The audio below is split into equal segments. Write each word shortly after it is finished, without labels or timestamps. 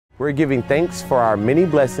We're giving thanks for our many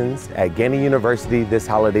blessings at Gannon University this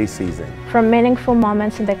holiday season. From meaningful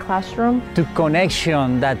moments in the classroom to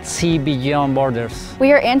connection that see beyond borders.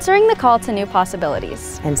 We are answering the call to new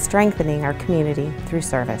possibilities and strengthening our community through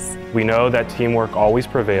service. We know that teamwork always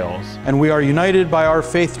prevails. And we are united by our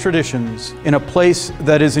faith traditions in a place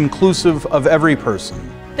that is inclusive of every person.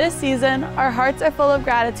 This season, our hearts are full of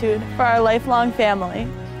gratitude for our lifelong family.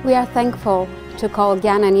 We are thankful to call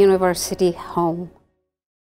Gannon University home.